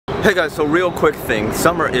Hey guys, so real quick thing,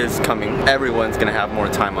 summer is coming, everyone's gonna have more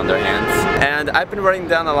time on their hands, and I've been writing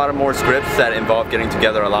down a lot of more scripts that involve getting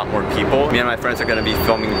together a lot more people. Me and my friends are gonna be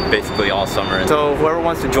filming basically all summer, so whoever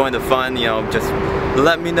wants to join the fun, you know, just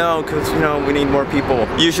let me know, because you know, we need more people.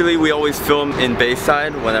 Usually we always film in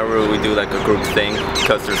Bayside whenever we do like a group thing,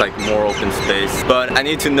 because there's like more open space, but I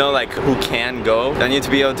need to know like who can go. I need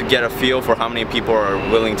to be able to get a feel for how many people are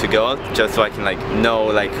willing to go, just so I can like know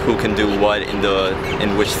like who can do what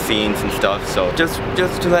in which scenes and stuff. So just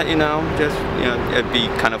to let you know, it'd be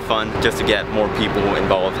kind of fun just to get more people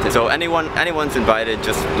involved. So anyone's invited,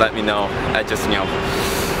 just let me know. I just, you know,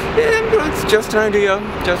 yeah, it's just an idea.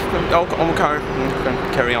 Just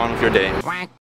carry on with your day.